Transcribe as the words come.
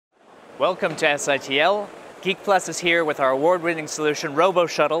Welcome to SITL. Geek Plus is here with our award-winning solution,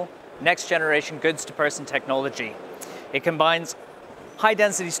 Roboshuttle, next-generation goods-to-person technology. It combines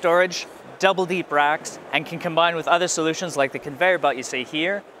high-density storage, double-deep racks, and can combine with other solutions like the conveyor belt you see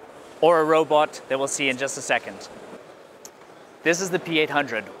here, or a robot that we'll see in just a second. This is the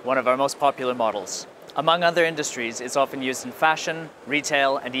P800, one of our most popular models. Among other industries, it's often used in fashion,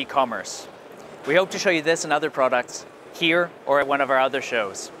 retail, and e-commerce. We hope to show you this and other products here or at one of our other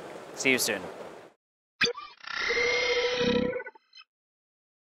shows. See you soon.